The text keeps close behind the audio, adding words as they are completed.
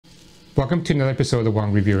Welcome to another episode of the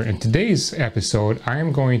Wong Reviewer. In today's episode, I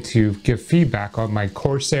am going to give feedback on my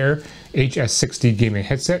Corsair HS60 gaming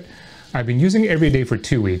headset. I've been using it every day for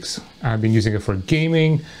 2 weeks. I've been using it for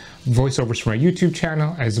gaming, voiceovers for my YouTube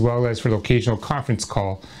channel, as well as for the occasional conference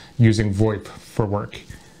call using VoIP for work.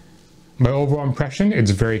 My overall impression,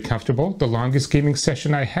 it's very comfortable. The longest gaming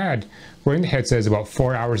session I had wearing the headset is about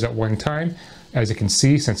 4 hours at one time. As you can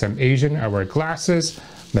see, since I'm Asian, I wear glasses,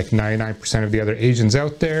 like 99% of the other Asians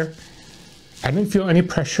out there. I didn't feel any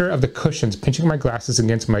pressure of the cushions pinching my glasses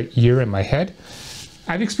against my ear and my head.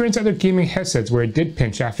 I've experienced other gaming headsets where it did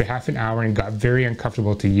pinch after half an hour and got very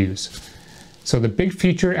uncomfortable to use. So the big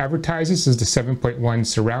feature it advertises is the 7.1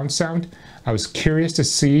 surround sound. I was curious to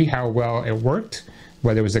see how well it worked,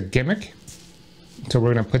 whether it was a gimmick. So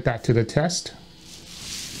we're going to put that to the test.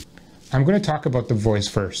 I'm going to talk about the voice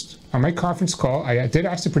first. On my conference call, I did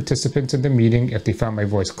ask the participants in the meeting if they found my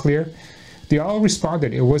voice clear. They all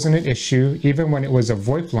responded it wasn't an issue, even when it was a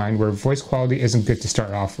VoIP line where voice quality isn't good to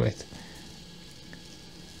start off with.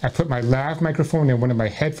 I put my lav microphone in one of my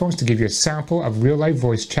headphones to give you a sample of real-life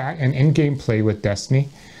voice chat and in-game play with Destiny.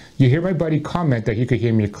 You hear my buddy comment that he could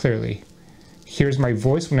hear me clearly. Here's my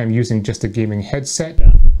voice when I'm using just a gaming headset.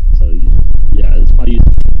 Yeah, so yeah, it's probably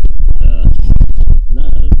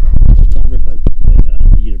not a driver, but like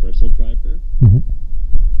a universal driver. I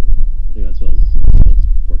think that's what I was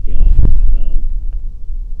working on.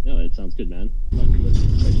 No, it sounds good, man.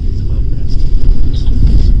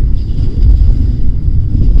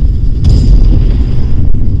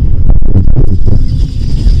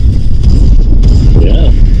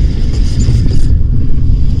 Yeah.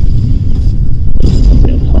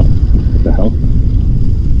 Yeah, it's hot. What the hell?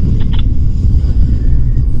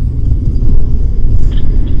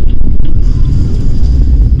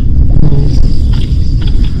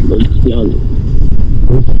 Let's be honest.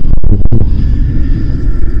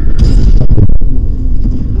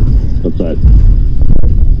 What's that?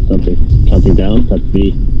 Something counting down? That's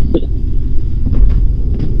me.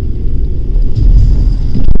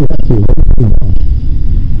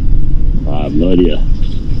 I have no idea.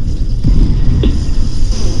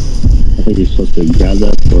 I think you're supposed to grab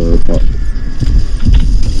that for...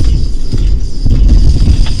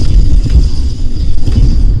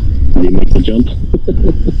 Did you make the jump?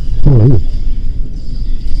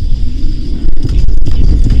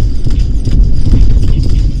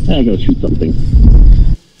 I go shoot something.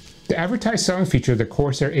 The advertised sound feature of the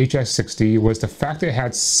Corsair HS60 was the fact that it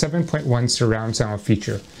had 7.1 surround sound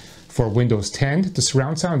feature. For Windows 10, the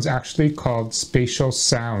surround sound is actually called spatial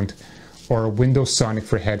sound, or Windows Sonic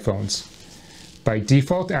for headphones. By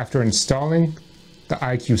default, after installing the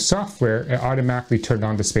iCUE software, it automatically turned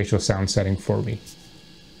on the spatial sound setting for me.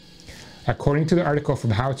 According to the article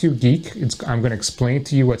from How To Geek, I'm going to explain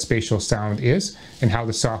to you what spatial sound is and how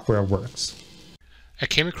the software works. I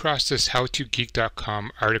came across this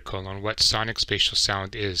howtogeek.com article on what sonic spatial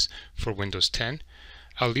sound is for Windows 10.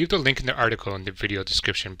 I'll leave the link in the article in the video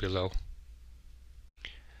description below.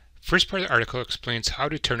 First part of the article explains how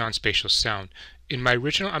to turn on spatial sound. In my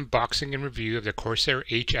original unboxing and review of the Corsair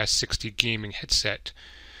HS60 gaming headset,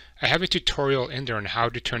 I have a tutorial in there on how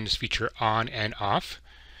to turn this feature on and off.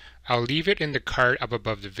 I'll leave it in the card up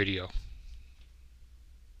above the video.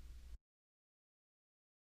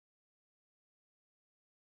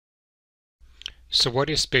 So what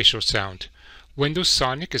is spatial sound? Windows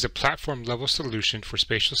Sonic is a platform-level solution for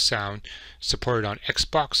spatial sound supported on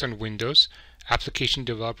Xbox and Windows. Application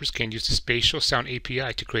developers can use the Spatial Sound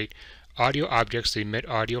API to create audio objects that emit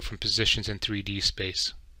audio from positions in 3D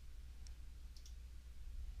space.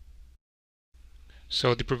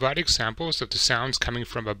 So they provide examples of the sounds coming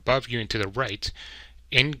from above you and to the right.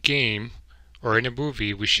 In-game or in a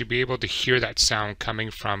movie, we should be able to hear that sound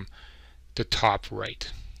coming from the top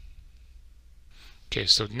right. Okay,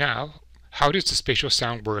 so now, how does the spatial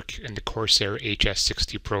sound work in the Corsair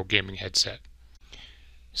HS60 Pro Gaming Headset?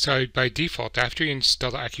 So by default, after you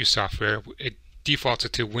install the iCUE software, it defaults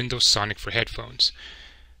it to Windows Sonic for headphones.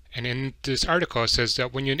 And in this article, it says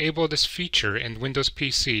that when you enable this feature in Windows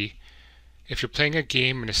PC, if you're playing a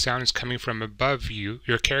game and the sound is coming from above you,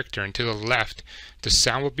 your character, and to the left, the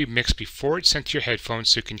sound will be mixed before it's sent to your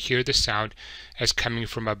headphones so you can hear the sound as coming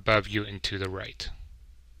from above you and to the right.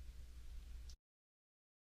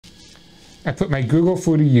 I put my Google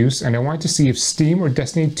Foo to use and I wanted to see if Steam or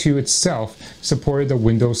Destiny 2 itself supported the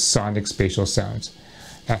Windows Sonic spatial sounds.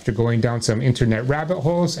 After going down some internet rabbit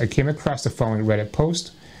holes, I came across the following Reddit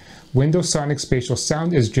post. Windows Sonic spatial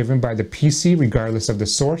sound is driven by the PC regardless of the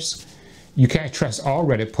source. You can't trust all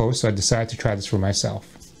Reddit posts, so I decided to try this for myself.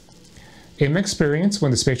 In my experience, when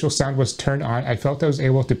the spatial sound was turned on, I felt I was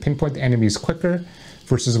able to pinpoint the enemies quicker,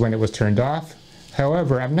 versus when it was turned off.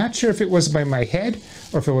 However, I'm not sure if it was by my head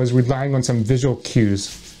or if it was relying on some visual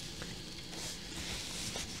cues.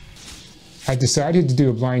 I decided to do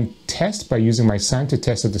a blind test by using my son to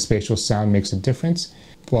test if the spatial sound makes a difference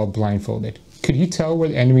while blindfolded. Could he tell where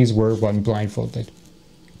the enemies were when blindfolded?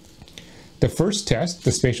 The first test,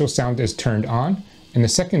 the spatial sound is turned on, and the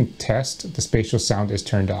second test, the spatial sound is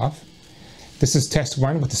turned off. This is test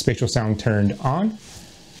 1 with the spatial sound turned on.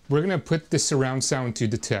 We're going to put the surround sound to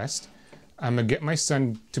the test. I'm going to get my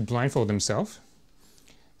son to blindfold himself.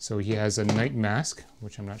 So he has a night mask,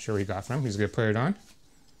 which I'm not sure where he got from. He's going to put it on.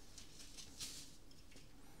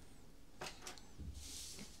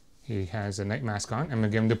 He has a night mask on. I'm going to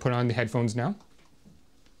get him to put on the headphones now.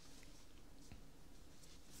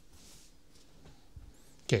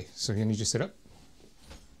 Okay, so you need to sit up.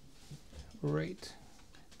 Right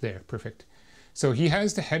there, perfect. So he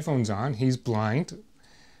has the headphones on. He's blind.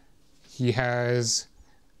 He has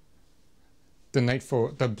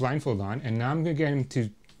the blindfold on, and now I'm going to get him to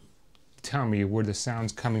tell me where the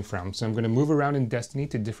sound's coming from. So I'm going to move around in Destiny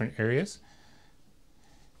to different areas.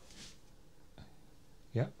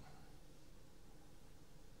 Yep.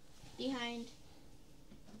 Behind.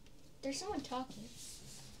 There's someone talking.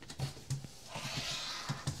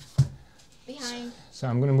 Behind. So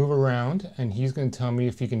I'm going to move around, and he's going to tell me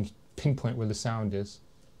if he can pinpoint where the sound is.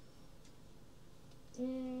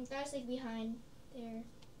 That's like behind there.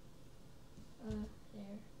 There.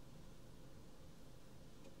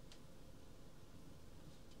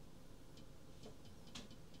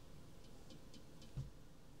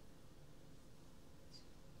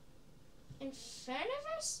 In front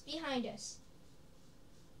of us? Behind us.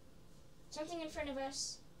 Something in front of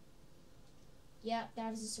us. Yep,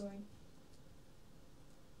 that was a sword.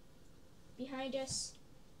 Behind us.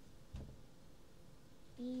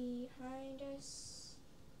 Behind us.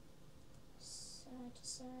 Side to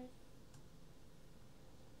side.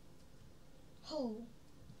 Oh.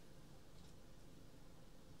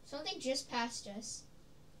 Something just passed us.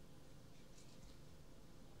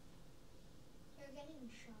 You're getting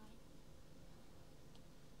shot.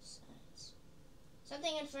 Sides.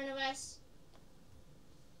 Something in front of us.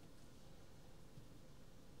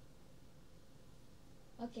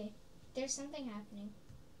 Okay. There's something happening.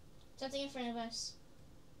 Something in front of us.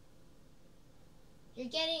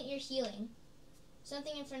 You're healing.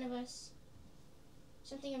 Something in front of us.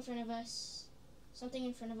 Something in front of us. Something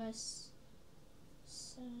in front of us.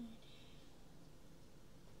 Side.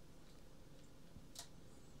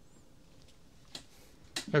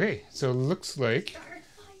 Okay, so it looks like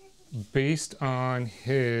based on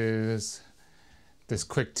this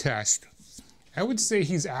quick test, I would say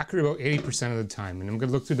he's accurate about 80% of the time. And I'm going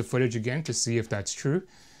to look through the footage again to see if that's true.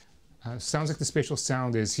 Sounds like the spatial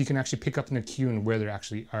sound is he can actually pick up in a cue and where they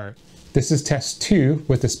actually are. This is test 2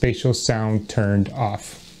 with the spatial sound turned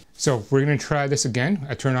off. So we're going to try this again.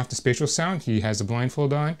 I turn off the spatial sound. He has a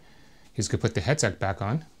blindfold on. He's going to put the headset back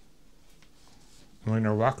on. And we're going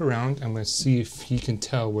to walk around and I'm going to see if he can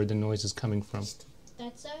tell where the noise is coming from.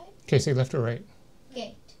 That side? Okay, say left or right.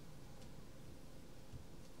 Okay.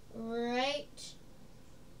 Right.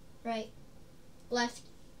 Right. Left.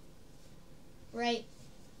 Right.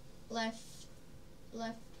 Left.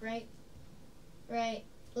 Left. Right. Right.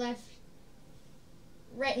 Left.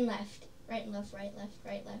 Right and left. Right and left. Right. Left.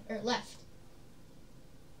 Right. Left. Or left.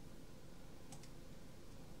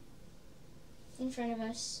 In front of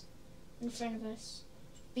us. In front of us.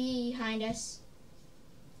 Behind us.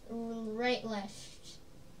 Right. Left.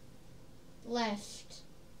 Left.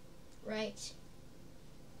 Right.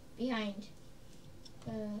 Behind.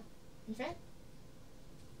 In front.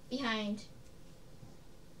 Behind.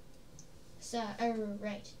 So,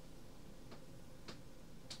 right.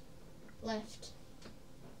 Left.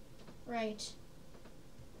 Right.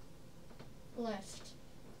 Left.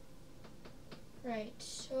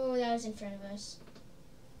 Right. Oh, that was in front of us.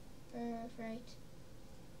 Right.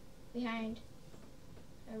 Behind.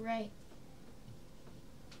 Right.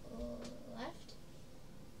 Left.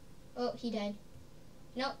 Oh, he died.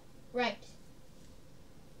 Nope. Right.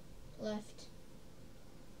 Left.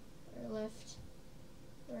 Left.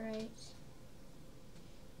 Right.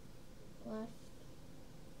 Left.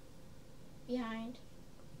 Behind.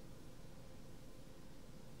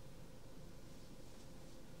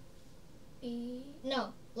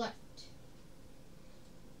 No, left.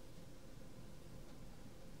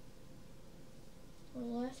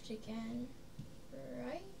 Left again.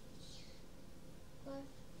 Right. Left.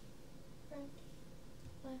 Right.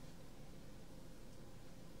 Left.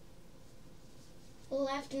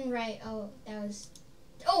 Left and right. Oh, that was...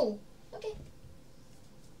 Oh! Okay.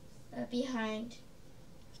 Behind.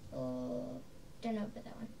 Don't know about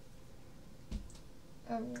that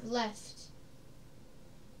one. Left.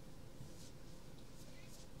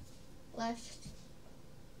 Left.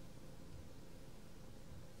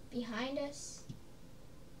 Behind us.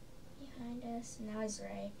 Behind us. Now it's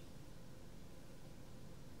right.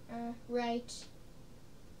 Right.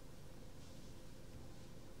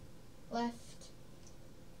 Left.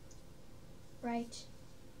 Right.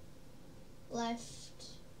 Left.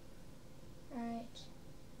 Right.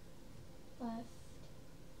 Left.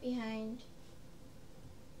 Behind.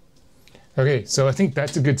 Okay, so I think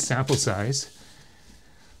that's a good sample size.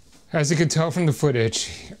 As you can tell from the footage,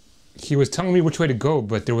 he was telling me which way to go,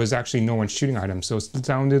 but there was actually no one shooting at him. So it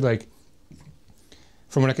sounded like,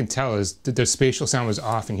 from what I can tell, is that the spatial sound was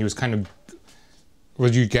off, and he was kind of.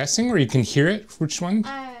 Was you guessing, or you can hear it? Which one?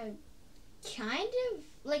 Kind of.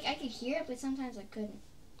 Like I could hear it, but sometimes I couldn't.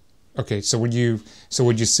 Okay, so would you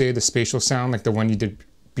say the spatial sound, like the one you did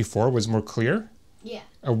before, was more clear? Yeah.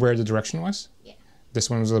 Where the direction was? Yeah. This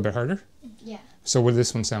one was a little bit harder? Yeah. So what did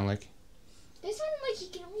this one sound like? This one, like, you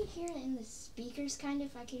can only hear it in the speakers, kind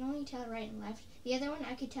of. I could only tell right and left. The other one,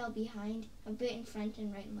 I could tell behind, a bit in front,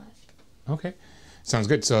 and right and left. Okay. Sounds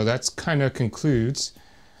good. So that's kind of concludes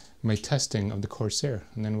my testing of the Corsair,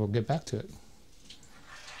 and then we'll get back to it.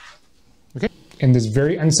 Okay. In this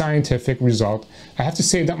very unscientific result, I have to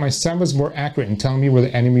say that my son was more accurate in telling me where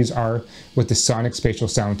the enemies are with the sonic spatial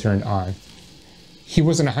sound turned on. He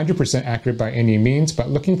wasn't 100% accurate by any means, but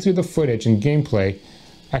looking through the footage and gameplay,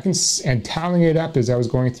 and tallying it up as I was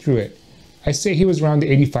going through it, I say he was around the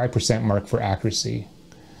 85% mark for accuracy.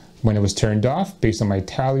 When it was turned off, based on my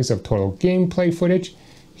tallies of total gameplay footage,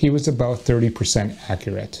 he was about 30%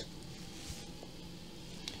 accurate.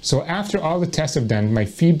 So after all the tests I've done, my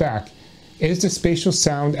feedback is the spatial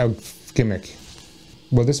sound a gimmick.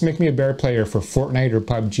 Will this make me a better player for Fortnite or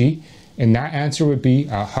PUBG? And that answer would be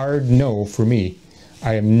a hard no for me.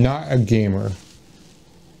 I am not a gamer.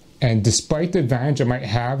 And despite the advantage I might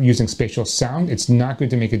have using spatial sound, it's not going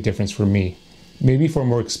to make a difference for me. Maybe for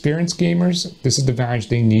more experienced gamers, this is the advantage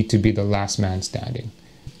they need to be the last man standing.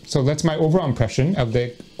 So that's my overall impression of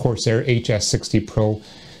the Corsair HS60 Pro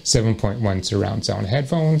 7.1 surround sound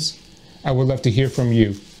headphones. I would love to hear from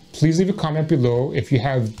you. Please leave a comment below if you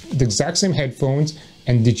have the exact same headphones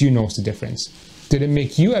and did you notice the difference? Did it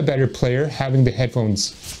make you a better player having the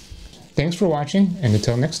headphones? Thanks for watching, and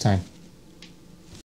until next time.